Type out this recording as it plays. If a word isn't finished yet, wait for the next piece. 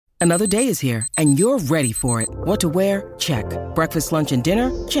Another day is here, and you're ready for it. What to wear? Check. Breakfast, lunch, and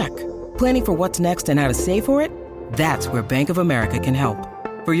dinner? Check. Planning for what's next and how to save for it? That's where Bank of America can help.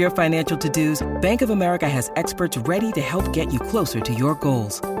 For your financial to-dos, Bank of America has experts ready to help get you closer to your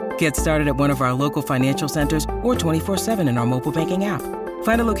goals. Get started at one of our local financial centers or 24/7 in our mobile banking app.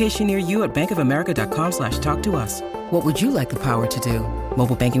 Find a location near you at bankofamerica.com/talktous. What would you like the power to do?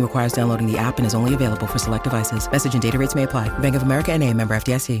 Mobile banking requires downloading the app and is only available for select devices. Message and data rates may apply. Bank of America N.A., member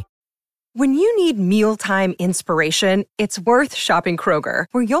FDIC. When you need mealtime inspiration, it's worth shopping Kroger,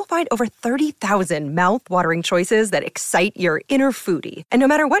 where you'll find over 30,000 mouth-watering choices that excite your inner foodie. And no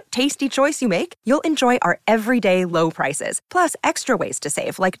matter what tasty choice you make, you'll enjoy our everyday low prices, plus extra ways to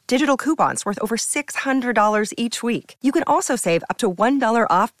save, like digital coupons worth over $600 each week. You can also save up to $1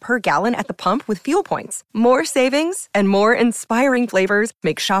 off per gallon at the pump with fuel points. More savings and more inspiring flavors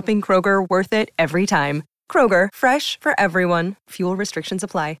make shopping Kroger worth it every time. Kroger, fresh for everyone. Fuel restrictions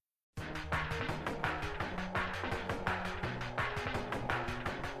apply.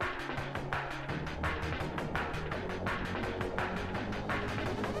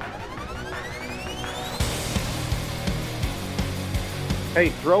 Hey,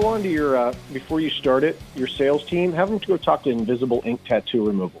 throw onto your, before you start it, your sales team, have them go talk to Invisible Ink Tattoo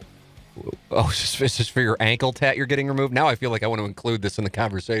Removal. Oh, is this for your ankle tat you're getting removed? Now I feel like I want to include this in the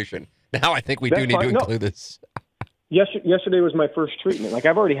conversation. Now I think we do need to include this. Yesterday was my first treatment. Like,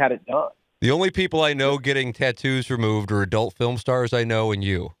 I've already had it done. The only people I know getting tattoos removed are adult film stars I know and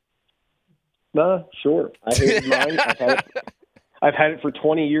you. Nah, sure. I hated mine. I've had it for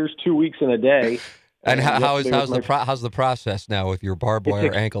 20 years, 2 weeks and a day. And how's the process now with your barbed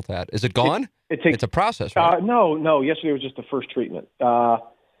wire ankle tat? Is it gone? It's a process, right? No. Yesterday was just the first treatment. That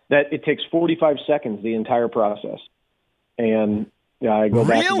it takes 45 seconds, the entire process. And I go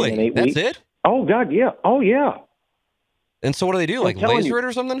back in 8 weeks. That's it? Oh, God, yeah. Oh, yeah. And so what do they do? Like laser it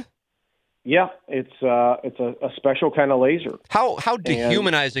or something? Yeah, it's a special kind of laser. How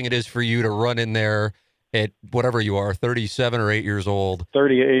dehumanizing it is for you to run in there at whatever you are, 37 or 8 years old.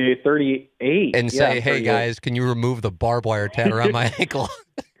 38. And say, hey, guys, can you remove the barbed wire tat around my ankle?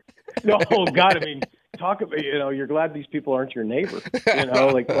 No, God, I mean, talk about, you're glad these people aren't your neighbor.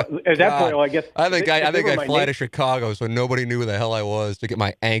 Like at that point, well, I guess. I think I'd fly to Chicago so nobody knew who the hell I was to get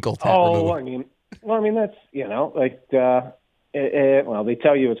my ankle tat removed. I mean, that's, well, they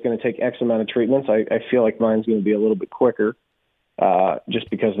tell you it's going to take X amount of treatments. I feel like mine's going to be a little bit quicker just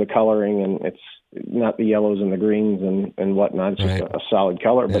because of the coloring, and it's not the yellows and the greens and whatnot. It's just a solid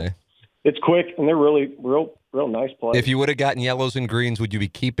color, but it's quick, and they're really real nice place. If you would have gotten yellows and greens, would you be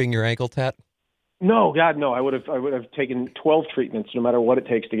keeping your ankle tat? No, God, no. I would have taken 12 treatments, no matter what it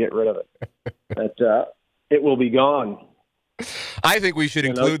takes to get rid of it. But it will be gone. I think we should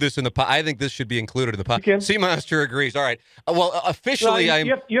include this in the I think this should be included in the podcast. Seamaster agrees. All right. Well, officially, you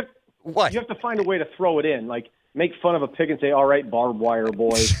have to find a way to throw it in, like make fun of a pig and say, "All right, barbed wire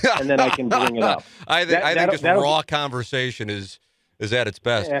boys," and then I can bring it up. I think just raw conversation is at its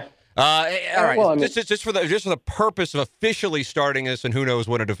best. Yeah. All right. Well, just for the purpose of officially starting this, and who knows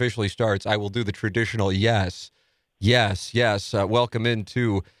when it officially starts, I will do the traditional yes. Welcome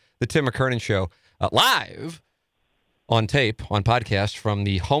into the Tim McKernan Show, live on tape, on podcast from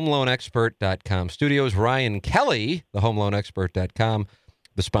the HomeLoanExpert.com studios. Ryan Kelly, the HomeLoanExpert.com,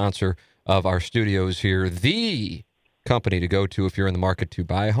 the sponsor of our studios here, the company to go to if you're in the market to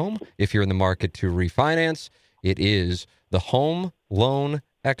buy a home, if you're in the market to refinance. It is the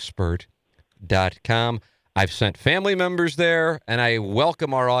HomeLoanExpert.com. I've sent family members there, and I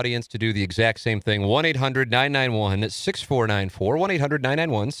welcome our audience to do the exact same thing. 1-800-991-6494,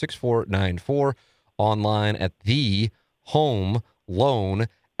 1-800-991-6494, online at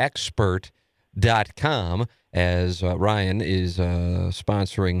thehomeloanexpert.com, as Ryan is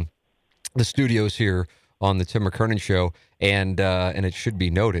sponsoring the studios here on the Tim McKernan Show. And it should be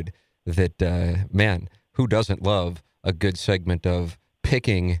noted that, man, who doesn't love a good segment of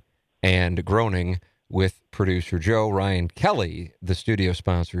picking and groaning with producer Joe? Ryan Kelly, the studio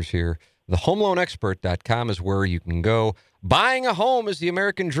sponsors here. The HomeLoanExpert.com is where you can go. Buying a home is the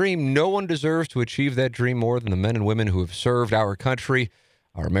American dream. No one deserves to achieve that dream more than the men and women who have served our country.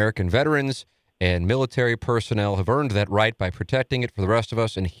 Our American veterans and military personnel have earned that right by protecting it for the rest of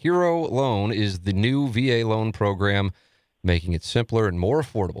us. And Hero Loan is the new VA loan program, making it simpler and more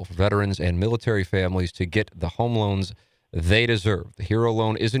affordable for veterans and military families to get the home loans they deserve. The Hero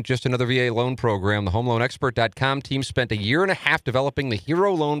Loan isn't just another VA loan program. The HomeLoanExpert.com team spent a year and a half developing the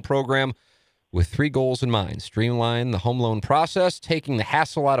Hero Loan program with 3 goals in mind: streamline the home loan process, taking the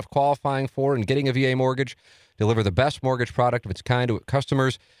hassle out of qualifying for and getting a VA mortgage, deliver the best mortgage product of its kind to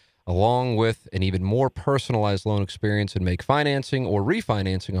customers, along with an even more personalized loan experience, and make financing or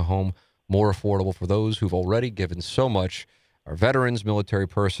refinancing a home more affordable for those who've already given so much, our veterans, military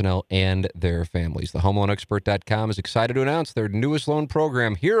personnel, and their families. The HomeLoanExpert.com is excited to announce their newest loan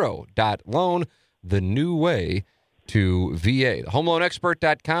program, Hero.Loan, the new way to VA. The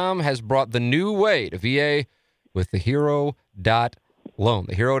HomeLoanExpert.com has brought the new way to VA with the Hero.Loan.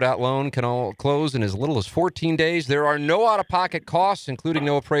 The Hero.Loan can all close in as little as 14 days. There are no out-of-pocket costs, including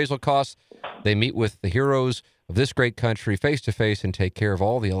no appraisal costs. They meet with the heroes of this great country face-to-face and take care of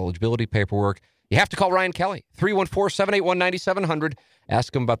all the eligibility paperwork. You have to call Ryan Kelly, 314-781-9700.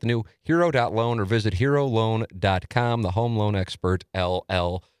 Ask him about the new Hero.Loan or visit HeroLoan.com, the Home Loan Expert,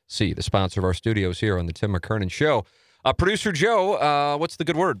 LLC, the sponsor of our studios here on the Tim McKernan Show. Producer Joe, what's the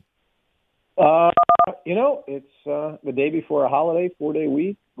good word? It's the day before a holiday, 4-day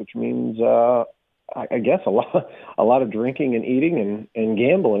week, which means I guess a lot of drinking and eating and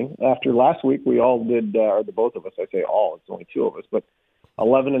gambling. After last week, we all did, or the both of us. I say all; it's only two of us, but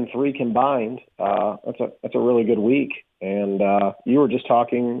 11-3 combined. That's a really good week. And you were just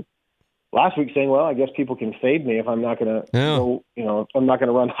talking last week, saying, "Well, I guess people can fade me if I'm not going to go. If I'm not going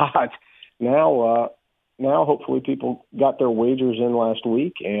to run hot." Now, hopefully, people got their wagers in last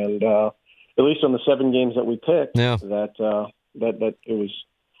week, and at least on the 7 games that we picked, that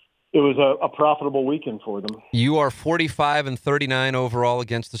it was a profitable weekend for them. You are 45-39 overall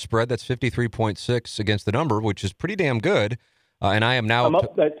against the spread. That's 53.6 against the number, which is pretty damn good. And I am now I'm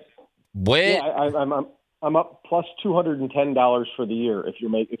up. I'm up plus $210 for the year if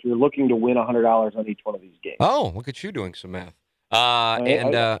you're looking to win $100 on each one of these games. Oh, look at you doing some math.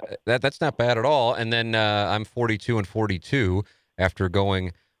 That's not bad at all. And then I'm 42-42 after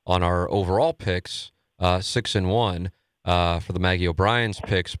going on our overall picks, 6-1 for the Maggie O'Brien's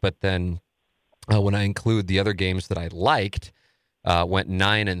picks. But then when I include the other games that I liked, went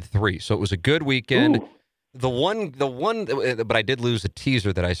 9-3. So it was a good weekend. Ooh. The one, but I did lose a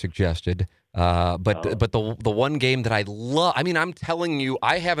teaser that I suggested. But the one game that I love, I mean, I'm telling you,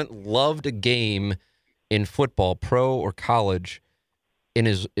 I haven't loved a game in football, pro or college, in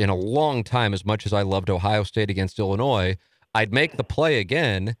a long time as much as I loved Ohio State against Illinois. I'd make the play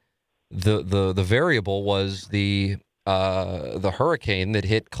again. The variable was the hurricane that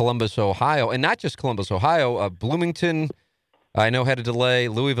hit Columbus, Ohio, and not just Columbus, Ohio. Bloomington, I know, had a delay.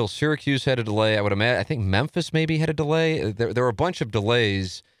 Louisville, Syracuse had a delay. I would imagine. I think Memphis maybe had a delay. There were a bunch of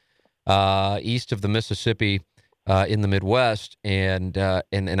delays east of the Mississippi in the Midwest, and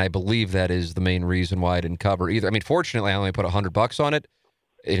I believe that is the main reason why I didn't cover either. I mean, fortunately, I only put $100 on it,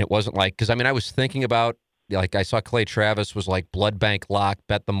 and it wasn't like, because I mean, I was thinking about, like, I saw Clay Travis was like blood bank lock,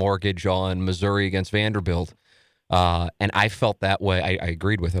 bet the mortgage on Missouri against Vanderbilt, and I felt that way. I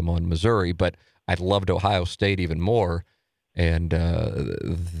agreed with him on Missouri, but I loved Ohio State even more. And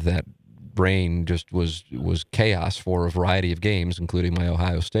that rain just was chaos for a variety of games, including my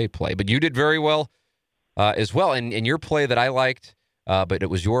Ohio State play. But you did very well as well. And your play that I liked, but it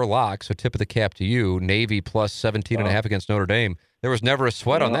was your lock, so tip of the cap to you, Navy plus 17.5 against Notre Dame. There was never a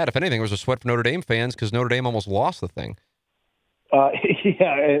sweat on that. If anything, there was a sweat for Notre Dame fans because Notre Dame almost lost the thing.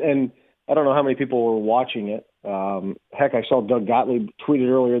 Yeah, and I don't know how many people were watching it. Heck, I saw Doug Gottlieb tweeted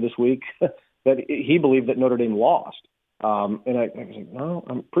earlier this week that he believed that Notre Dame lost. And I was like, no,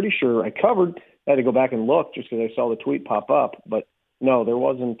 I'm pretty sure I covered. I had to go back and look just because I saw the tweet pop up. But no, there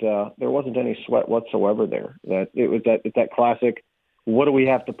wasn't any sweat whatsoever there. That it was that classic. What do we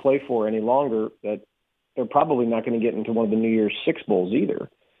have to play for any longer? That they're probably not going to get into one of the New Year's Six Bowls either.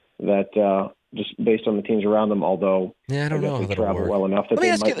 That just based on the teams around them. Although I don't know, they travel well enough that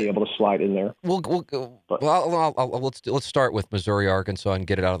they might be able to slide in there. Let's start with Missouri, Arkansas, and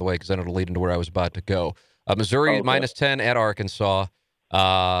get it out of the way because then it'll lead into where I was about to go. Missouri minus 10 at Arkansas,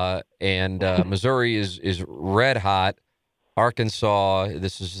 and Missouri is red hot. Arkansas,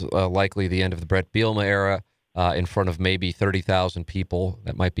 this is likely the end of the Brett Bielema era, in front of maybe 30,000 people.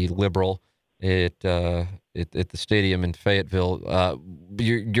 That might be liberal at the stadium in Fayetteville.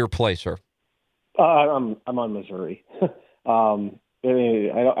 Your play, sir. I'm on Missouri. I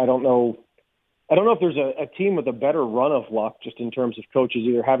don't know. I don't know if there's a team with a better run of luck just in terms of coaches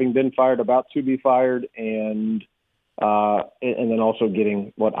either having been fired, about to be fired, and then also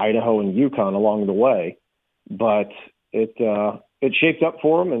getting Idaho and UConn along the way. But it shaped up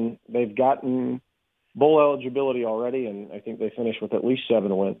for them, and they've gotten bowl eligibility already, and I think they finish with at least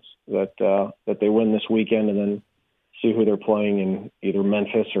 7 wins that they win this weekend, and then see who they're playing in either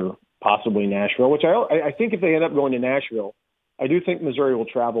Memphis or possibly Nashville. Which I think if they end up going to Nashville, I do think Missouri will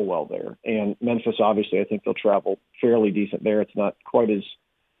travel well there. And Memphis, obviously, I think they'll travel fairly decent there. It's not quite as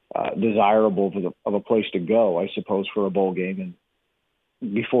desirable of a place to go, I suppose, for a bowl game. And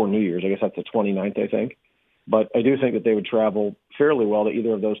before New Year's. I guess that's the 29th, I think. But I do think that they would travel fairly well to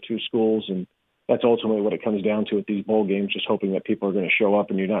either of those two schools, and that's ultimately what it comes down to at these bowl games, just hoping that people are going to show up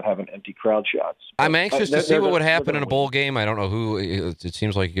and you're not having empty crowd shots. But I'm anxious to see what would happen in a bowl game. I don't know who. It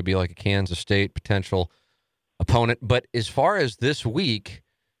seems like it could be like a Kansas State potential opponent. But as far as this week,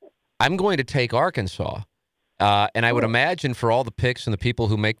 I'm going to take Arkansas. And I would imagine for all the picks and the people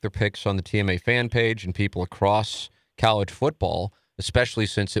who make their picks on the TMA fan page and people across college football, especially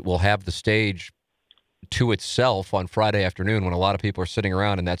since it will have the stage to itself on Friday afternoon when a lot of people are sitting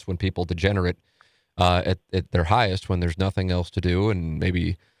around, and that's when people degenerate at their highest, when there's nothing else to do and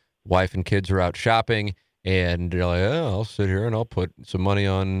maybe wife and kids are out shopping and they're like, oh, I'll sit here and I'll put some money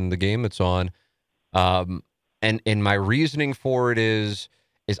on the game that's on. And my reasoning for it is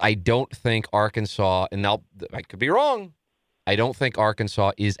I don't think Arkansas, and now I could be wrong, I don't think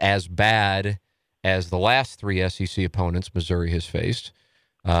Arkansas is as bad as the last three SEC opponents Missouri has faced,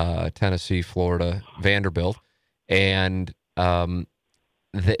 Tennessee, Florida, Vanderbilt, and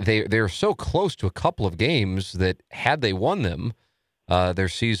they're so close to a couple of games that had they won them, their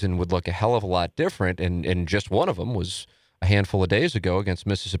season would look a hell of a lot different, and just one of them was a handful of days ago against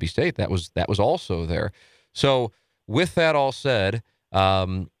Mississippi State. That was also there. So with that all said,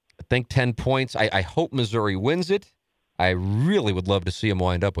 I think 10 points. I hope Missouri wins it. I really would love to see them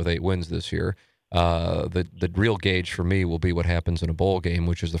wind up with 8 wins this year. The real gauge for me will be what happens in a bowl game,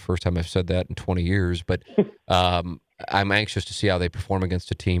 which is the first time I've said that in 20 years. But I'm anxious to see how they perform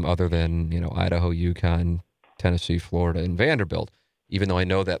against a team other than, Idaho, UConn, Tennessee, Florida, and Vanderbilt. Even though I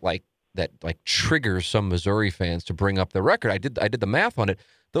know that triggers some Missouri fans to bring up the record. I did the math on it.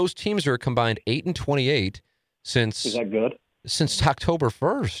 Those teams are combined 8-28 since. Is that good? Since October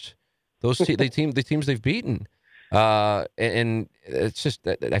 1st. Those the teams they've beaten. And it's just,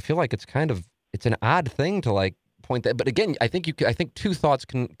 I feel like it's an odd thing to point that. But again, I think two thoughts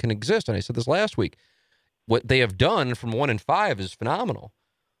can exist. And I said this last week. What they have done from 1-5 is phenomenal,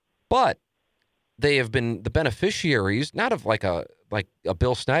 but they have been the beneficiaries not of like a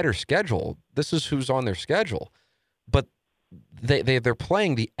Bill Snyder schedule. This is who's on their schedule, but they're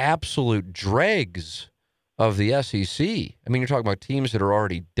playing the absolute dregs of the SEC. I mean, you're talking about teams that are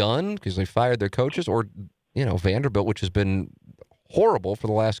already done because they fired their coaches, or Vanderbilt, which has been horrible for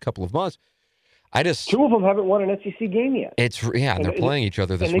the last couple of months. Two of them haven't won an SEC game yet. And they're playing each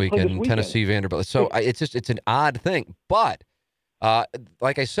other this weekend, Tennessee, Vanderbilt. So it's an odd thing. But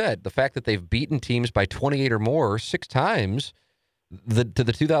like I said, the fact that they've beaten teams by 28 or more 6 times, the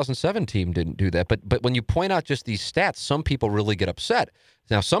 2007 team didn't do that. But when you point out just these stats, some people really get upset.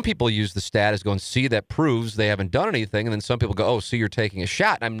 Now, some people use the stat as going, see, that proves they haven't done anything. And then some people go, oh, see, you're taking a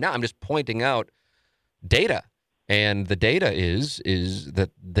shot. And I'm just pointing out data. And the data is that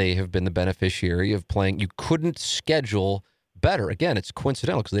they have been the beneficiary of playing. You couldn't schedule better. Again, it's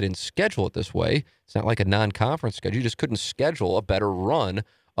coincidental because they didn't schedule it this way. It's not like a non-conference schedule. You just couldn't schedule a better run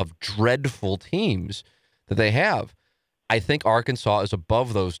of dreadful teams that they have. I think Arkansas is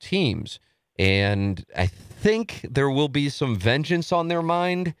above those teams, and I think there will be some vengeance on their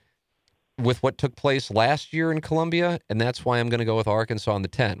mind with what took place last year in Columbia, and that's why I'm going to go with Arkansas on the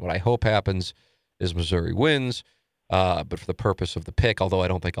 10. What I hope happens is Missouri wins. But for the purpose of the pick, although I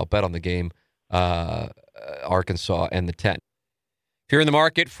don't think I'll bet on the game, Arkansas and the 10. If you're in the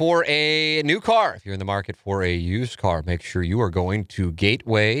market for a new car, if you're in the market for a used car, make sure you are going to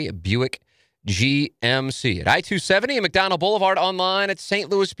Gateway Buick GMC at I-270 and McDonald Boulevard, online at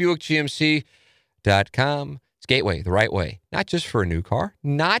stlouisbuickgmc.com. It's Gateway, the right way. Not just for a new car,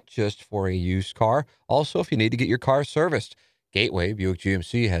 not just for a used car. Also, if you need to get your car serviced, Gateway Buick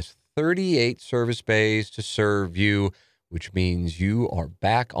GMC has 38 service bays to serve you, which means you are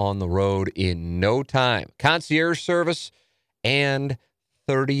back on the road in no time. Concierge service and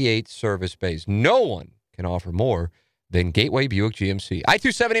 38 service bays. No one can offer more than Gateway Buick GMC.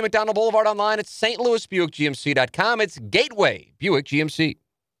 I-270 McDonald Boulevard, online at stlouisbuickgmc.com. It's Gateway Buick GMC.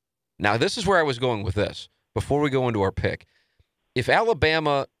 Now, this is where I was going with this before we go into our pick. If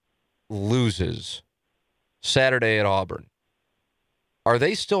Alabama loses Saturday at Auburn, are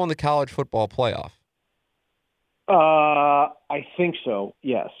they still in the college football playoff? I think so,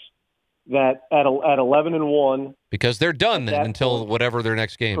 yes. That at 11-1. Because they're done then until point, whatever their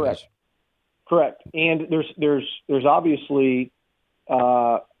next game is. Correct. And there's obviously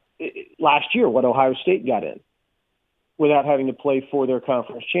last year what Ohio State got in without having to play for their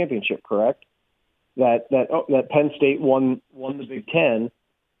conference championship, correct? That Penn State won the Big Ten,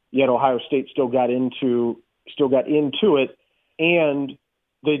 yet Ohio State still got into it. And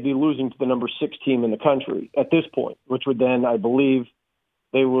they'd be losing to the number 6 team in the country at this point, which would then, I believe,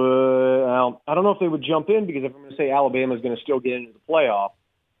 they would. Well, I don't know if they would jump in, because if I'm going to say Alabama is going to still get into the playoff,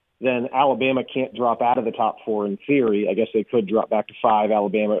 then Alabama can't drop out of the top 4 in theory. I guess they could drop back to 5.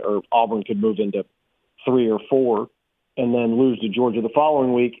 Alabama or Auburn could move into 3 or 4, and then lose to Georgia the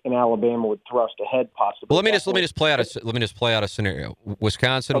following week, and Alabama would thrust ahead possibly. Well, let me just play out a scenario.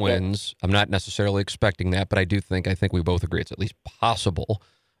 Wisconsin wins. I'm not necessarily expecting that, but I think we both agree it's at least possible.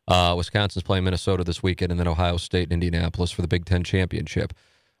 Wisconsin's playing Minnesota this weekend, and then Ohio State and Indianapolis for the Big Ten championship.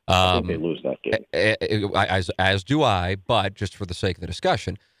 I think they lose that game. As do I, but just for the sake of the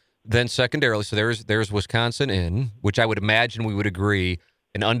discussion. Then secondarily, so there's Wisconsin in, which I would imagine we would agree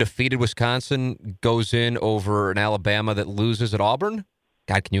an undefeated Wisconsin goes in over an Alabama that loses at Auburn.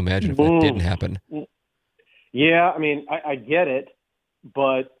 God, can you imagine if that didn't happen? Yeah, I mean, I get it,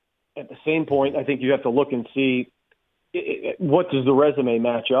 but at the same point, I think you have to look and see what does the resume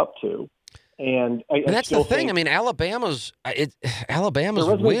match up to. And that's the thing. I mean, Alabama's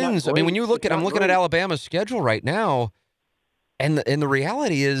wins. I mean, when you look at, I'm looking at Alabama's schedule right now, and the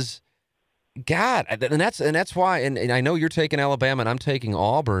reality is, God, and that's why. And I know you're taking Alabama, and I'm taking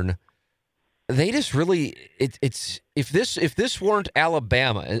Auburn. They just really, it's if this weren't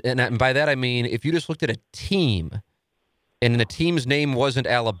Alabama, and by that I mean if you just looked at a team, and the team's name wasn't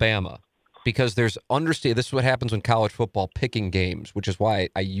Alabama. Because this is what happens in college football picking games, which is why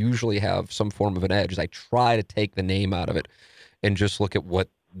I usually have some form of an edge. Is I try to take the name out of it and just look at what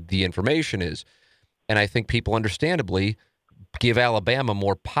the information is. And I think people understandably give Alabama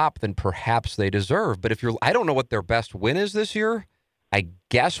more pop than perhaps they deserve. But I don't know what their best win is this year. I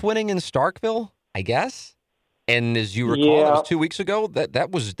guess winning in Starkville, I guess. And as you recall, that was 2 weeks ago.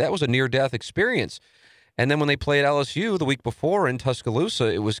 That was a near-death experience. And then when they played LSU the week before in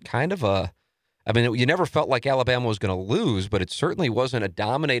Tuscaloosa, it was kind of you never felt like Alabama was going to lose, but it certainly wasn't a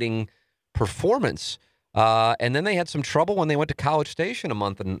dominating performance. And then they had some trouble when they went to College Station a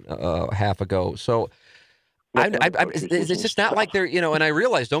month and a half ago. So it's just not like they're, and I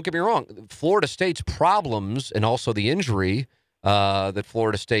realize, don't get me wrong, Florida State's problems and also the injury that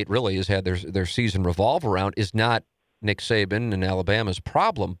Florida State really has had their season revolve around is not Nick Saban and Alabama's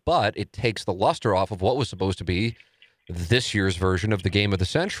problem, but it takes the luster off of what was supposed to be this year's version of the game of the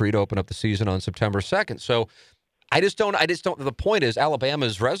century to open up the season on September 2nd. So I just don't, the point is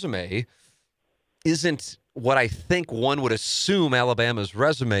Alabama's resume isn't what I think one would assume Alabama's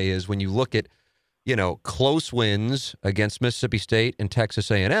resume is when you look at, close wins against Mississippi State and Texas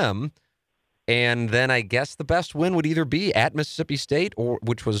A&M. And then I guess the best win would either be at Mississippi State, or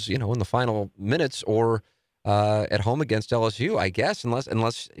which was, in the final minutes, or at home against LSU, I guess,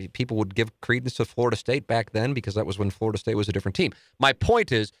 unless people would give credence to Florida State back then, because that was when Florida State was a different team. My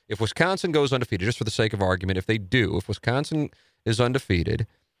point is, if Wisconsin goes undefeated, just for the sake of argument, if Wisconsin is undefeated,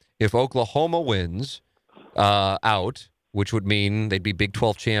 if Oklahoma wins out, which would mean they'd be Big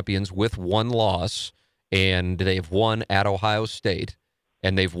 12 champions with one loss, and they've won at Ohio State,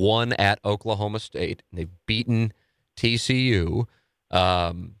 and they've won at Oklahoma State, and they've beaten TCU,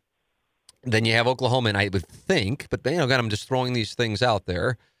 then you have Oklahoma, and I would think, but again, I'm just throwing these things out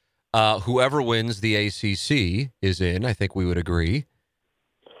there. Whoever wins the ACC is in. I think we would agree.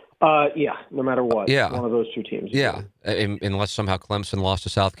 Yeah, no matter what. Yeah. One of those two teams. Yeah, unless somehow Clemson lost to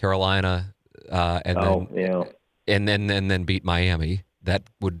South Carolina, and then beat Miami, that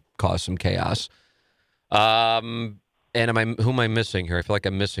would cause some chaos. And who am I missing here? I feel like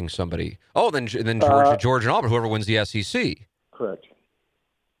I'm missing somebody. Oh, then Georgia and Auburn. Whoever wins the SEC. Correct.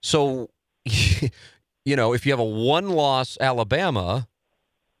 So, if you have a one-loss Alabama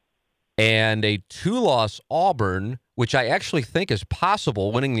and a two-loss Auburn, which I actually think is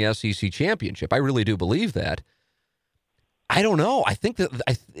possible, winning the SEC championship, I really do believe that. I don't know. I think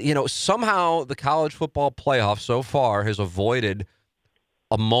that, somehow the college football playoff so far has avoided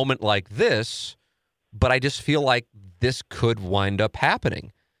a moment like this, but I just feel like this could wind up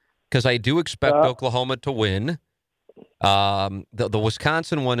happening because I do expect Oklahoma to win. The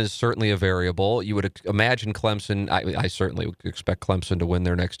Wisconsin one is certainly a variable. You would imagine Clemson. I certainly would expect Clemson to win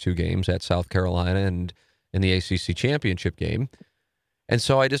their next two games at South Carolina and in the ACC championship game. And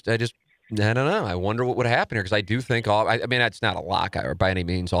so I don't know. I wonder what would happen here because I do think it's not a lock or by any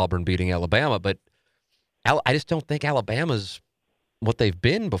means Auburn beating Alabama, but I just don't think Alabama's what they've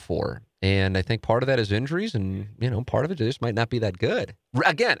been before. And I think part of that is injuries, and part of it just might not be that good.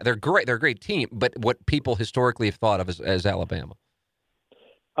 Again, they're great. They're a great team, but what people historically have thought of as Alabama.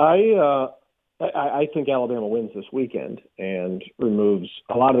 I think Alabama wins this weekend and removes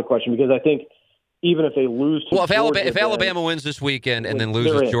a lot of the question because I think even if they lose to Georgia, if Alabama wins this weekend and then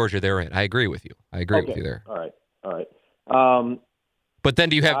loses Georgia, they're in. I agree with you. With you there. All right. But then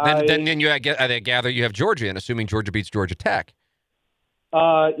do you have then I gather you have Georgia in, assuming Georgia beats Georgia Tech.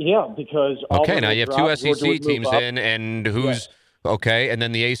 Yeah, because okay, Auburn now you have two SEC teams in, and who's okay, and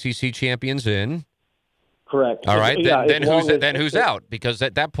then the ACC champions in. Correct. All right, then who's as out? Because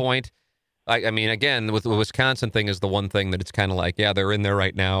at that point, I mean, again, with the Wisconsin thing is the one thing that it's kind of like, yeah, they're in there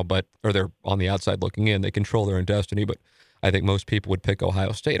right now, or they're on the outside looking in. They control their own destiny, but I think most people would pick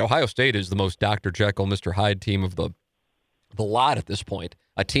Ohio State. Ohio State is the most Dr. Jekyll, Mr. Hyde team of the lot at this point.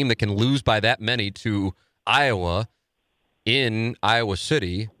 A team that can lose by that many to Iowa in Iowa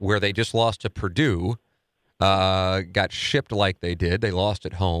City, where they just lost to Purdue, got shipped like they did. They lost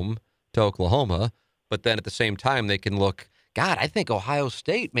at home to Oklahoma, but then at the same time, they can look. God, I think Ohio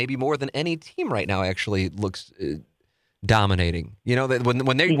State, maybe more than any team right now, actually looks dominating. You know,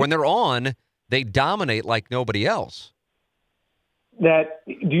 when they're on, they dominate like nobody else. That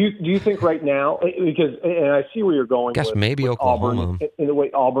do you think right now? Because and I see where you're going. I guess maybe with Oklahoma, Auburn, in the way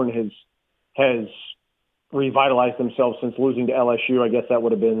Auburn has revitalized themselves since losing to LSU. I guess that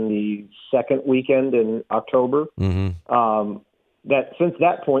would have been the second weekend in October. Mm-hmm. That since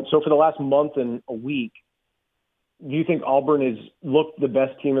that point, so for the last month and a week. Do you think Auburn has looked the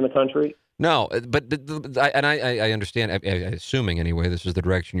best team in the country? No, but I understand. Assuming anyway, this is the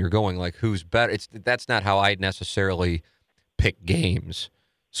direction you're going. Like, who's better? That's not how I necessarily pick games.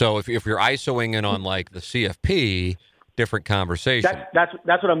 So if you're ISOing in on like the CFP, different conversation. That's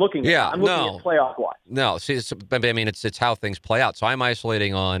what I'm looking at. Yeah, I'm looking at playoff wise. No, see, it's how things play out. So I'm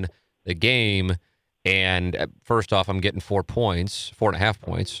isolating on the game. And first off, I'm getting 4.5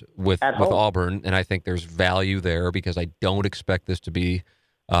 points with Auburn, and I think there's value there because I don't expect this to be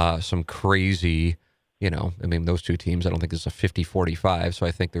some crazy, those two teams, I don't think this is a 50-45, so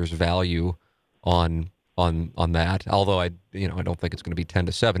I think there's value on that. Although I don't think it's going to be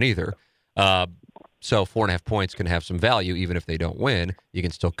 10-7 either. So 4.5 points can have some value even if they don't win. You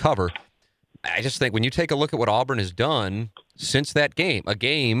can still cover. I just think when you take a look at what Auburn has done since that game, a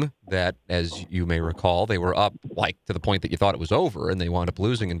game that, as you may recall, they were up like to the point that you thought it was over, and they wound up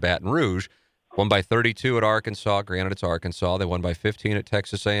losing in Baton Rouge, won by 32 at Arkansas. Granted, it's Arkansas. They won by 15 at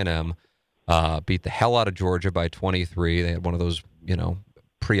Texas A&M, beat the hell out of Georgia by 23. They had one of those,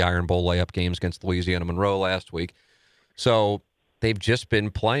 pre-Iron Bowl layup games against Louisiana Monroe last week. So they've just been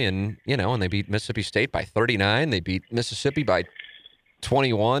playing, and they beat Mississippi State by 39. They beat Mississippi by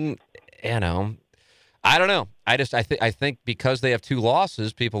 21. I don't know. I think because they have two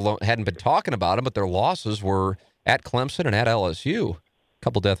losses, people hadn't been talking about them, but their losses were at Clemson and at LSU, a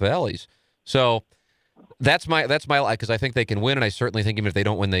couple Death Valleys. So that's my because I think they can win, and I certainly think even if they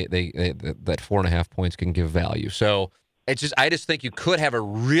don't win, they that 4.5 points can give value. So I just think you could have a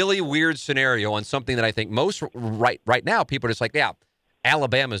really weird scenario on something that I think most right now people are just like, yeah,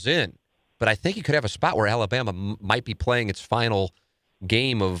 Alabama's in, but I think you could have a spot where Alabama might be playing its final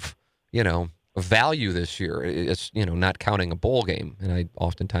game of value this year. It's, not counting a bowl game, and I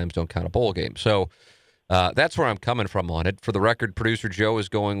oftentimes don't count a bowl game. So that's where I'm coming from on it. For the record, producer Joe is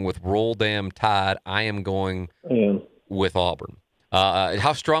going with Roll Damn Tide. I am going with Auburn.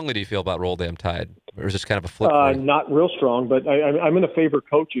 How strongly do you feel about Roll Damn Tide? Or is this kind of a flip? Not real strong, but I'm going to favor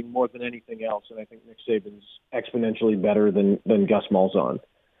coaching more than anything else, and I think Nick Saban's exponentially better than Gus Malzahn.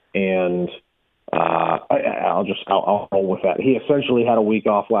 And I'll roll with that. He essentially had a week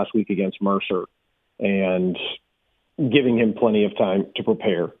off last week against Mercer, and giving him plenty of time to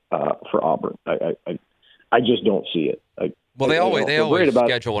prepare for Auburn. I just don't see it. They always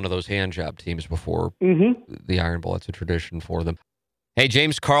schedule one of those hand job teams before the Iron Bowl. It's a tradition for them. Hey,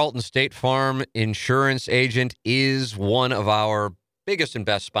 James Carlton, State Farm insurance agent, is one of our biggest and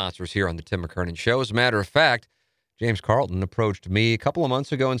best sponsors here on the Tim McKernan Show. As a matter of fact, James Carlton approached me a couple of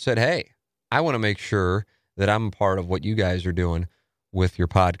months ago and said, hey, I want to make sure that I'm a part of what you guys are doing with your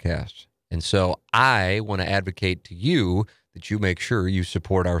podcast. And so I want to advocate to you that you make sure you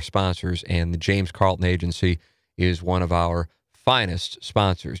support our sponsors, and the James Carlton Agency is one of our finest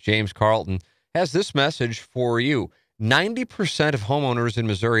sponsors. James Carlton has this message for you. 90% of homeowners in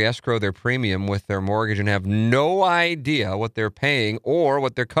Missouri escrow their premium with their mortgage and have no idea what they're paying or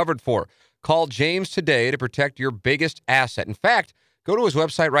what they're covered for. Call James today to protect your biggest asset. In fact, go to his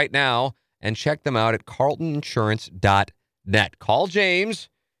website right now and check them out at carltoninsurance.net. Call James,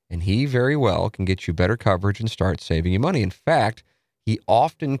 and he very well can get you better coverage and start saving you money. In fact, he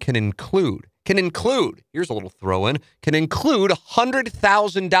often can include, here's a little throw-in, can include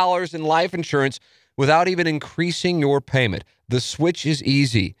 $100,000 in life insurance without even increasing your payment. The switch is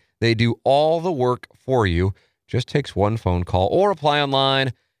easy. They do all the work for you. Just takes one phone call or apply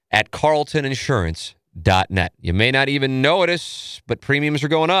online at carltoninsurance.net. You may not even notice, but premiums are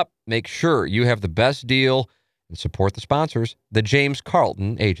going up. Make sure you have the best deal and support the sponsors, the James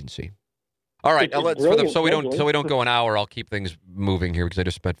Carlton Agency. All right, so we don't go an hour. I'll keep things moving here because I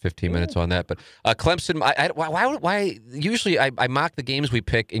just spent 15 minutes on that. But Clemson, why? Usually I mock the games we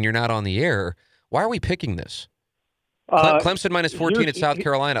pick, and you're not on the air. Why are we picking this? Clemson minus 14 at South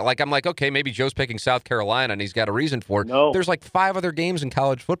Carolina. I'm like, okay, maybe Joe's picking South Carolina, and he's got a reason for it. No. There's like 5 other games in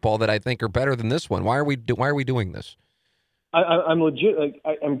college football that I think are better than this one. Why are we doing this? I'm legit.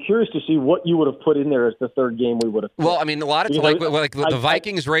 I'm curious to see what you would have put in there as the third game we would have picked. Well, I mean, a lot of the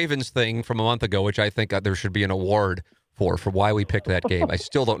Vikings-Ravens thing from a month ago, which I think there should be an award for why we picked that game. I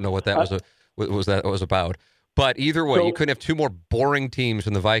still don't know what that was about. But either way, you couldn't have 2 more boring teams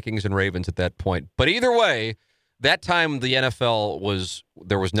than the Vikings and Ravens at that point. But either way, that time the NFL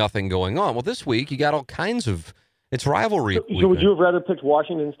there was nothing going on. Well, this week you got all kinds of. It's rivalry. So would you have rather picked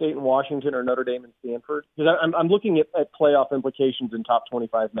Washington State and Washington or Notre Dame and Stanford? Because I'm looking at playoff implications in top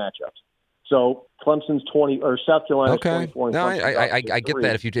 25 matchups. So Clemson's 20 or South Carolina's 24. No, I get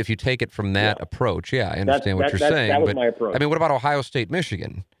that if you take it from that approach. Yeah, I understand what you're saying. That was my approach. I mean, what about Ohio State,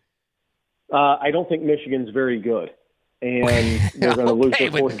 Michigan? I don't think Michigan's very good, and they're going to lose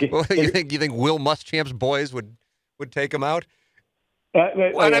their 4 games. You think Will Muschamp's boys would take them out?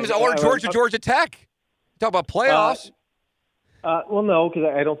 Or Georgia Tech? Talk about playoffs. Well, no, because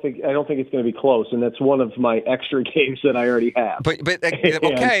I don't think it's going to be close, and that's one of my extra games that I already have. But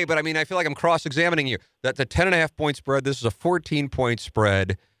okay, but I mean, I feel like I'm cross-examining you. That's a 10.5-point spread. This is a 14-point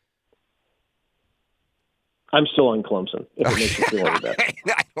spread. I'm still on Clemson. If it makes you feel like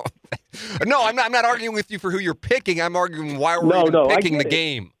that. No, I'm not arguing with you for who you're picking. I'm arguing why we're picking the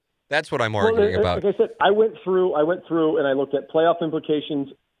game. That's what I'm arguing about. Like I said, I went through, and I looked at playoff implications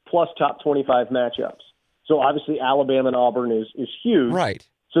plus top 25 matchups. So obviously Alabama and Auburn is huge. Right.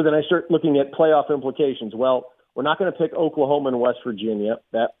 So then I start looking at playoff implications. Well, we're not going to pick Oklahoma and West Virginia.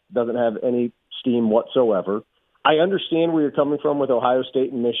 That doesn't have any steam whatsoever. I understand where you're coming from with Ohio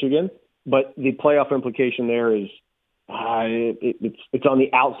State and Michigan, but the playoff implication there is it's on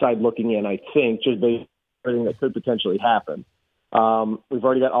the outside looking in, I think, just based on everything that could potentially happen. We've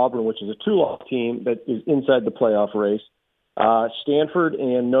already got Auburn, which is a 2-loss team that is inside the playoff race. Stanford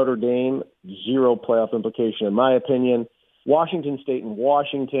and Notre Dame, 0 playoff implication, in my opinion. Washington State and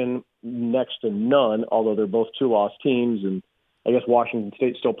Washington, next to none, although they're both 2-loss teams, and I guess Washington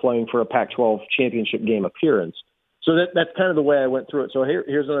State's still playing for a Pac-12 championship game appearance. So that's kind of the way I went through it. So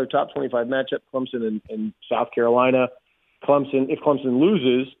here's another top 25 matchup, Clemson and South Carolina. If Clemson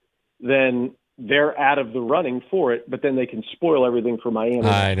loses, then they're out of the running for it, but then they can spoil everything for Miami.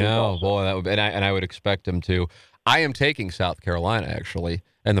 I know, boy, and I would expect them to. I am taking South Carolina, actually,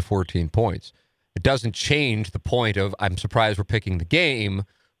 and the 14 points. It doesn't change the point of I'm surprised we're picking the game,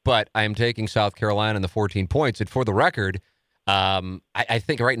 but I'm taking South Carolina and the 14 points. And for the record, I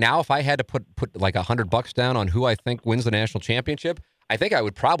think right now if I had to put like $100 down on who I think wins the national championship, I think I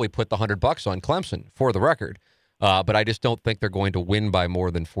would probably put the $100 on Clemson, for the record. But I just don't think they're going to win by more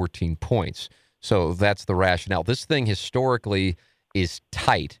than 14 points. So that's the rationale. This thing historically is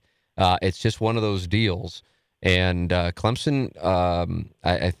tight. It's just one of those deals. And Clemson,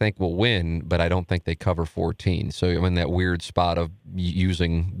 I think, will win, but I don't think they cover 14. So I'm in that weird spot of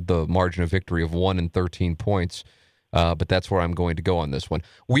using the margin of victory of 1 and 13 points. But that's where I'm going to go on this one.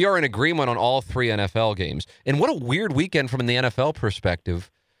 We are in agreement on all 3 NFL games. And what a weird weekend from the NFL perspective,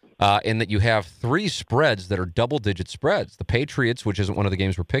 in that you have 3 spreads that are double-digit spreads. The Patriots, which isn't one of the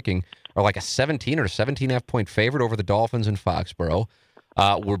games we're picking, are like a 17 or 17.5 point favorite over the Dolphins in Foxborough.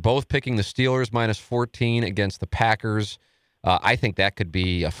 We're both picking the Steelers minus 14 against the Packers. I think that could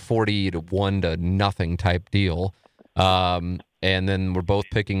be a 40-1-0 type deal. And then we're both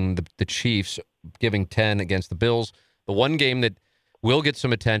picking the Chiefs, giving 10 against the Bills. The one game that will get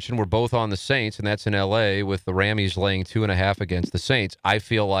some attention, we're both on the Saints, and that's in L.A. with the Rammies laying 2.5 against the Saints. I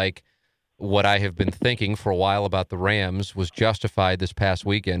feel like what I have been thinking for a while about the Rams was justified this past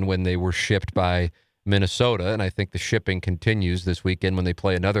weekend when they were shipped by Minnesota, and I think the shipping continues this weekend when they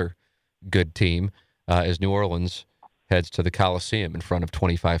play another good team as New Orleans heads to the Coliseum in front of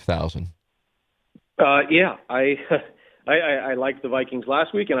 25,000. Yeah, I liked the Vikings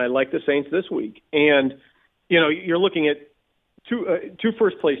last week, and I like the Saints this week. And, you're looking at two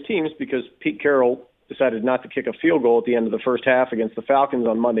first-place teams because Pete Carroll decided not to kick a field goal at the end of the first half against the Falcons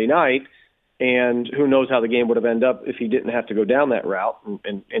on Monday night, and who knows how the game would have ended up if he didn't have to go down that route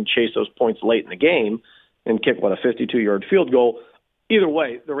and chase those points late in the game and kick, a 52-yard field goal. Either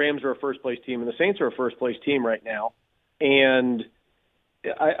way, the Rams are a first-place team, and the Saints are a first-place team right now. And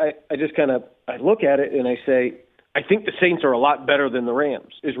I just I look at it and I say, I think the Saints are a lot better than the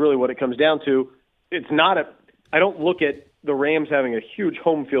Rams is really what it comes down to. I don't look at the Rams having a huge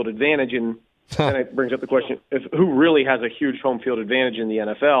home field advantage, and it brings up the question of who really has a huge home field advantage in the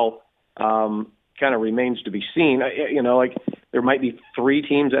NFL. kind of remains to be seen. Like there might be three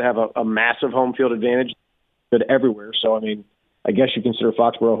teams that have a massive home field advantage, good everywhere. So, I guess you consider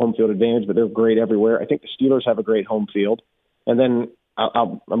Foxborough home field advantage, but they're great everywhere. I think the Steelers have a great home field. And then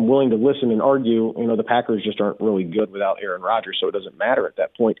I'm willing to listen and argue, the Packers just aren't really good without Aaron Rodgers, so it doesn't matter at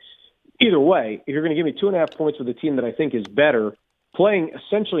that point. Either way, if you're going to give me 2.5 points with a team that I think is better, playing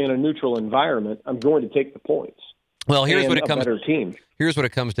essentially in a neutral environment, I'm going to take the points. Well, here's what it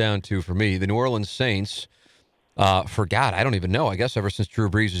comes down to for me. The New Orleans Saints, I don't even know. I guess ever since Drew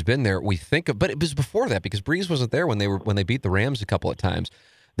Brees has been there, but it was before that because Brees wasn't there when they beat the Rams a couple of times.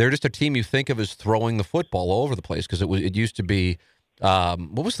 They're just a team you think of as throwing the football all over the place because it used to be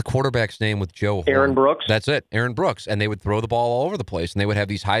what was the quarterback's name with Joe Horn? Aaron Brooks. That's it, Aaron Brooks, and they would throw the ball all over the place, and they would have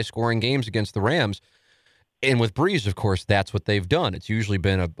these high-scoring games against the Rams. And with Brees, of course, that's what they've done. It's usually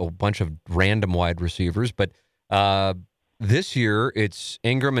been a bunch of random wide receivers, but this year it's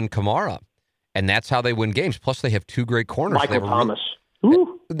Ingram and Kamara, and that's how they win games. Plus, they have two great corners. Michael Thomas.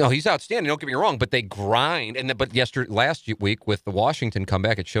 No, he's outstanding. Don't get me wrong, but they grind. But last week with the Washington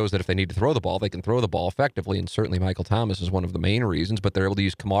comeback, it shows that if they need to throw the ball, they can throw the ball effectively. And certainly Michael Thomas is one of the main reasons. But they're able to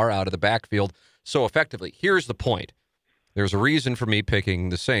use Kamara out of the backfield so effectively. Here's the point: there's a reason for me picking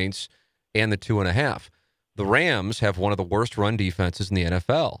the Saints and the 2.5. The Rams have one of the worst run defenses in the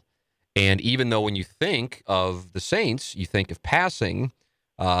NFL. And even though when you think of the Saints, you think of passing.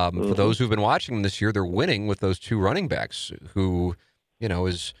 For those who've been watching them this year, they're winning with those two running backs who.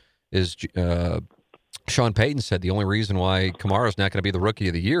 As Sean Payton said, the only reason why Kamara's not going to be the Rookie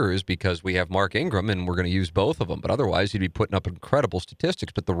of the Year is because we have Mark Ingram, and we're going to use both of them. But otherwise, he'd be putting up incredible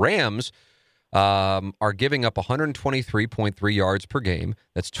statistics. But the Rams are giving up 123.3 yards per game.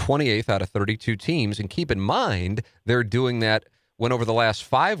 That's 28th out of 32 teams. And keep in mind, they're doing that when over the last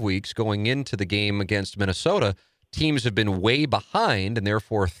 5 weeks going into the game against Minnesota, teams have been way behind and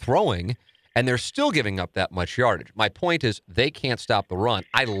therefore throwing. And they're still giving up that much yardage. My point is they can't stop the run.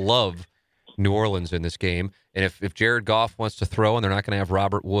 I love New Orleans in this game. And if Jared Goff wants to throw and they're not going to have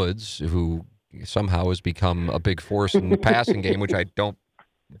Robert Woods, who somehow has become a big force in the passing game, which I don't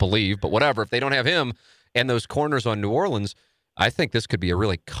believe, but whatever. If they don't have him and those corners on New Orleans, I think this could be a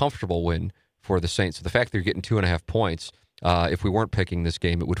really comfortable win for the Saints. So the fact that you're getting 2.5 points, if we weren't picking this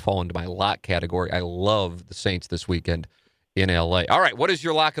game, it would fall into my lock category. I love the Saints this weekend in L.A. All right, what is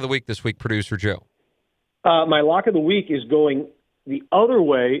your lock of the week this week, Producer Joe? My lock of the week is going the other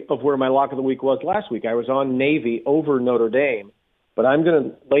way of where my lock of the week was last week. I was on Navy over Notre Dame, but I'm going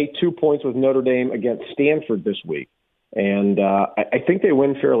to lay 2 points with Notre Dame against Stanford this week. And I think they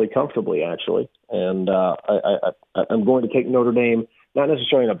win fairly comfortably, actually. And I'm going to take Notre Dame, not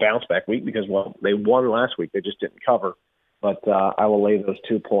necessarily in a bounce-back week because, well, they won last week. They just didn't cover. But I will lay those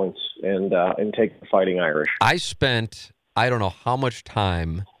 2 points and take the Fighting Irish. I spent... I don't know how much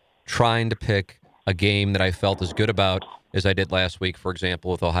time trying to pick a game that I felt as good about as I did last week, for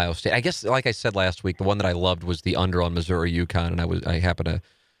example, with Ohio State. I guess, like I said last week, the one that I loved was the under on Missouri-UConn, and I happened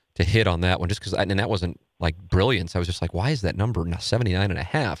to hit on that one just because, and that wasn't like brilliance. I was just like, why is that number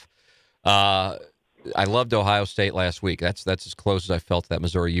 79.5? I loved Ohio State last week. That's as close as I felt to that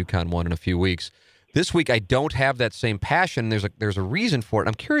Missouri-UConn one in a few weeks. This week, I don't have that same passion. There's a reason for it.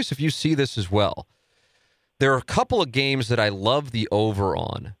 I'm curious if you see this as well. There are a couple of games that I love the over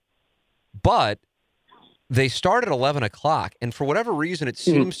on, but they start at 11 o'clock. And for whatever reason, it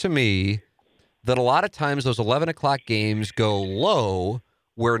seems to me that a lot of times those 11 o'clock games go low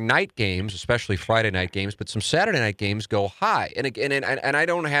where night games, especially Friday night games, but some Saturday night games go high. And I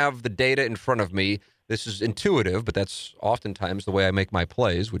don't have the data in front of me. This is intuitive, but that's oftentimes the way I make my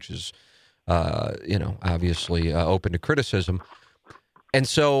plays, which is, obviously open to criticism. And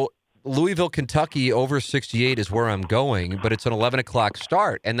so Louisville, Kentucky over 68 is where I'm going, but it's an 11 o'clock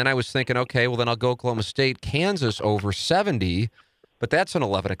start. And then I was thinking, okay, well, then I'll go Oklahoma State, Kansas over 70, but that's an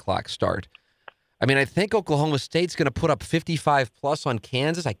 11 o'clock start. I think Oklahoma State's going to put up 55-plus on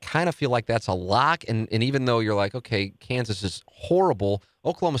Kansas. I kind of feel like that's a lock. And even though you're like, okay, Kansas is horrible,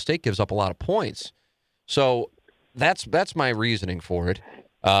 Oklahoma State gives up a lot of points. So that's my reasoning for it.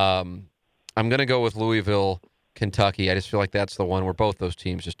 I'm going to go with Louisville, Kentucky. I just feel like that's the one where both those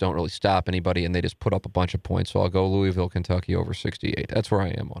teams just don't really stop anybody and they just put up a bunch of points. So I'll go Louisville, Kentucky over 68. That's where I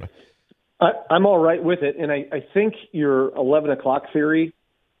am on it. I'm all right with it. And I think your 11 o'clock theory,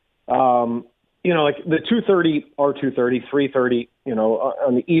 like the 2:30 or 2:30, 3:30,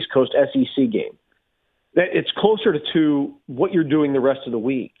 on the East Coast SEC game, that it's closer to what you're doing the rest of the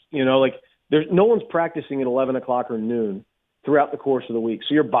week. There's no one's practicing at 11 o'clock or noon throughout the course of the week.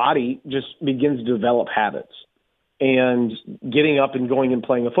 So your body just begins to develop habits. And getting up and going and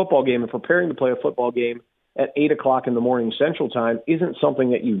playing a football game and preparing to play a football game at 8 o'clock in the morning Central Time isn't something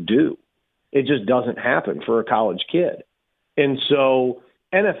that you do. It just doesn't happen for a college kid. And so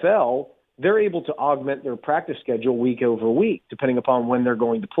NFL, they're able to augment their practice schedule week over week, depending upon when they're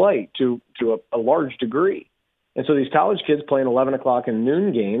going to play to a large degree. And so these college kids playing 11 o'clock and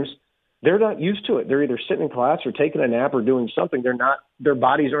noon games, they're not used to it. They're either sitting in class or taking a nap or doing something. Their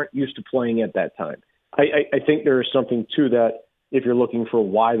bodies aren't used to playing at that time. I think there is something to that if you're looking for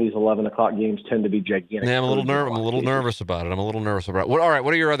why these 11 o'clock games tend to be gigantic. Yeah, I'm a little nervous about it. All right,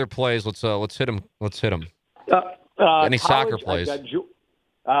 what are your other plays? Let's hit them. Any soccer plays?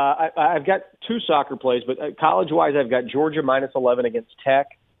 I've got two soccer plays, but college-wise, I've got Georgia minus 11 against Tech.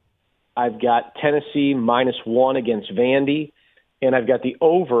 I've got Tennessee minus 1 against Vandy, and I've got the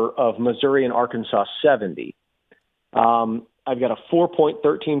over of Missouri and Arkansas 70. I've got a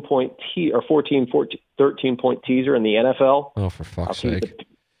 13-point teaser in the NFL. Oh, for fuck's sake!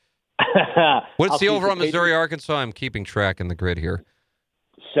 What's the over on Missouri, Arkansas? I'm keeping track in the grid here.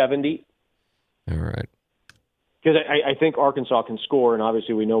 70. All right. Because I think Arkansas can score, and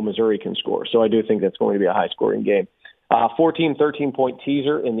obviously we know Missouri can score. So I do think that's going to be a high-scoring game. 13-point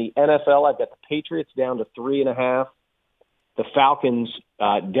teaser in the NFL. I've got the Patriots down to 3.5. The Falcons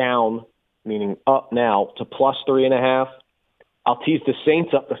down, meaning up now, to plus 3.5. I'll tease the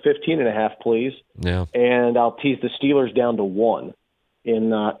Saints up to 15.5, please. Yeah. And I'll tease the Steelers down to 1 in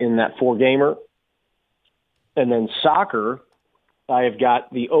that 4-gamer. And then soccer, I've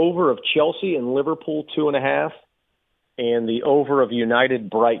got the over of Chelsea and Liverpool 2.5. And the over of United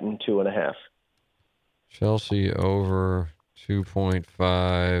Brighton 2.5. Chelsea over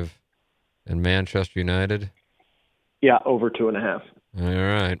 2.5 and Manchester United? Yeah, over 2.5. All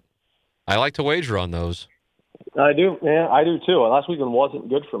right. I like to wager on those. I do. Yeah, I do too. Last weekend wasn't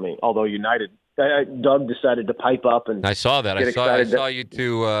good for me, although United. Doug decided to pipe up and I saw that. I saw you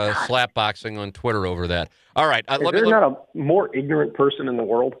two slap boxing on Twitter over that. All right. Is there not a more ignorant person in the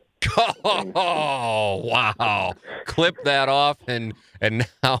world? Oh, wow. Clip that off and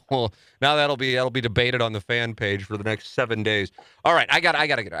now that'll be debated on the fan page for the next 7 days. All right, I gotta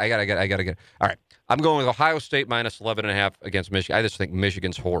get it. All right. I'm going with Ohio State minus 11.5 against Michigan. I just think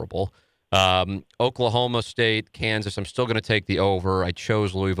Michigan's horrible. Oklahoma State, Kansas, I'm still going to take the over. I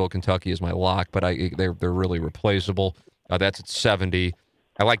chose Louisville, Kentucky as my lock, but they're really replaceable. That's at 70.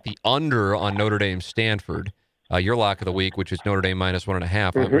 I like the under on Notre Dame Stanford. Your lock of the week, which is Notre Dame minus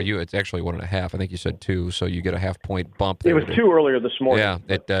 1.5. Mm-hmm. It's actually 1.5. I think you said 2, so you get a half-point bump there. It was 2 earlier this morning. Yeah,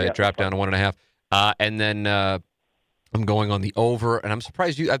 it dropped down to 1.5. And then I'm going on the over, and I'm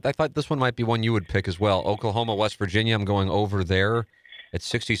surprised I thought this one might be one you would pick as well. Oklahoma, West Virginia, I'm going over there at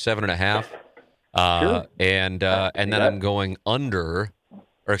 67.5. Sure. And then I'm going over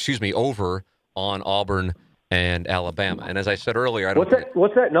on Auburn and Alabama. And as I said earlier,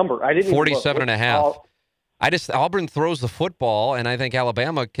 What's that number? I didn't 47.5. Auburn throws the football, and I think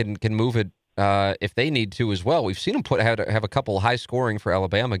Alabama can move it if they need to as well. We've seen them have a couple high scoring for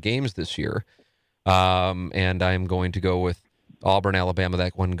Alabama games this year, and I'm going to go with Auburn, Alabama.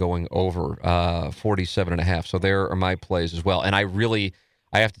 That one going over 47.5. So there are my plays as well. And I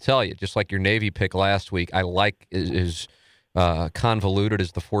have to tell you, just like your Navy pick last week, I like is convoluted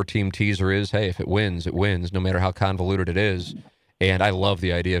as the 4-team teaser is. Hey, if it wins, it wins, no matter how convoluted it is. And I love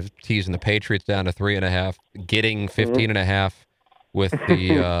the idea of teasing the Patriots down to 3.5, getting 15.5 with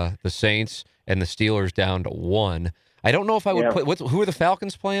the Saints and the Steelers down to 1. I don't know if I would put. Who are the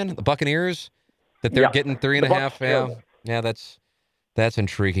Falcons playing? The Buccaneers? That they're getting 3.5. Yeah, that's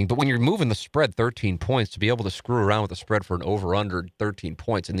intriguing. But when you're moving the spread 13 points, to be able to screw around with the spread for an over/under 13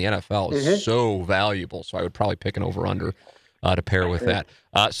 points in the NFL is so valuable. So I would probably pick an over/under to pair with that.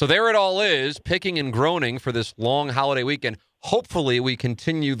 So there it all is, picking and groaning for this long holiday weekend. Hopefully we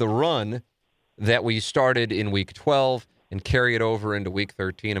continue the run that we started in Week 12 and carry it over into Week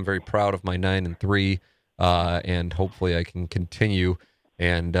 13. I'm very proud of my 9-3, and hopefully I can continue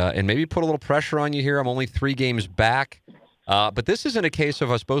and maybe put a little pressure on you here. I'm only 3 games back, but this isn't a case of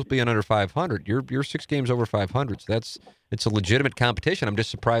us both being under 500. You're 6 games over 500, so it's a legitimate competition. I'm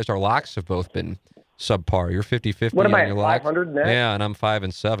just surprised our locks have both been subpar. You're 50-50 on your locks. 500 net? Yeah, and I'm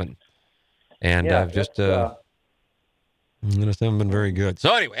 5-7, and I've just. Haven't been very good.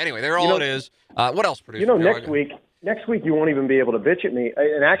 So anyway, there all it is. What else, producer? Next week you won't even be able to bitch at me.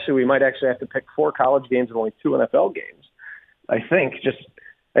 And actually, we might actually have to pick 4 college games and only 2 NFL games. I think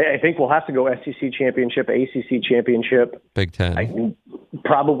we'll have to go SEC championship, ACC championship, Big Ten.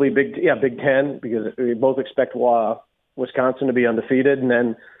 Probably Big Ten, because we both expect Wisconsin to be undefeated, and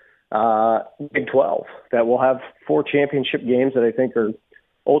then Big 12. That we'll have 4 championship games that I think are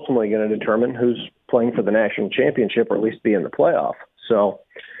ultimately going to determine who's playing for the national championship, or at least be in the playoff. So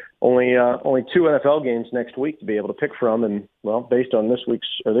only 2 NFL games next week to be able to pick from, and well, based on this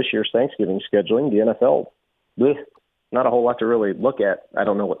year's Thanksgiving scheduling, the NFL, not a whole lot to really look at. I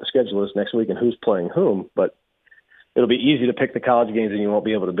don't know what the schedule is next week and who's playing whom, but it'll be easy to pick the college games, and you won't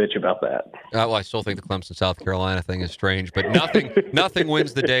be able to bitch about that. Well, I still think the Clemson South Carolina thing is strange, but nothing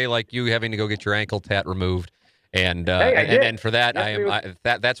wins the day like you having to go get your ankle tat removed. And and for that,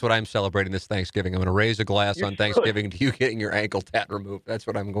 that's what I'm celebrating this Thanksgiving. I'm going to raise a glass on Thanksgiving to you getting your ankle tat removed. That's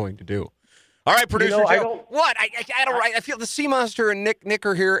what I'm going to do. All right, producer Joe. What? I don't. I feel the Sea Monster and Nick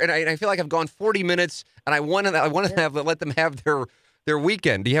are here, and I feel like I've gone 40 minutes, and I want to let them have their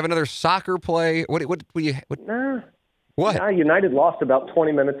weekend. Do you have another soccer play? What? What? Yeah, United lost about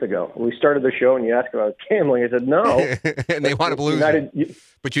 20 minutes ago. We started the show, and you asked about gambling. I said no. And they want to lose.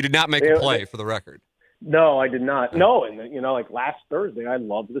 But you did not make a play, for the record. No, I did not. No, and like last Thursday, I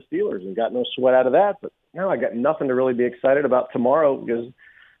loved the Steelers and got no sweat out of that. But now I got nothing to really be excited about tomorrow because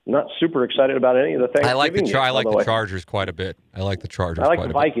I'm not super excited about any of the things. I like the Chargers quite a bit. I like the Chargers. I like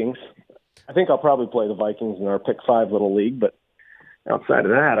the Vikings. I think I'll probably play the Vikings in our Pick 5 little league, but outside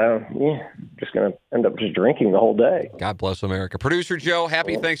of that, I'm just going to end up just drinking the whole day. God bless America. Producer Joe,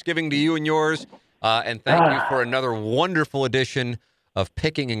 happy Thanksgiving to you and yours, and thank you for another wonderful edition of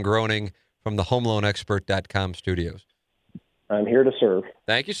Picking and Groaning from the HomeLoanExpert.com studios. I'm here to serve.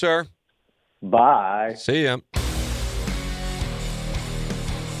 Thank you, sir. Bye. See ya.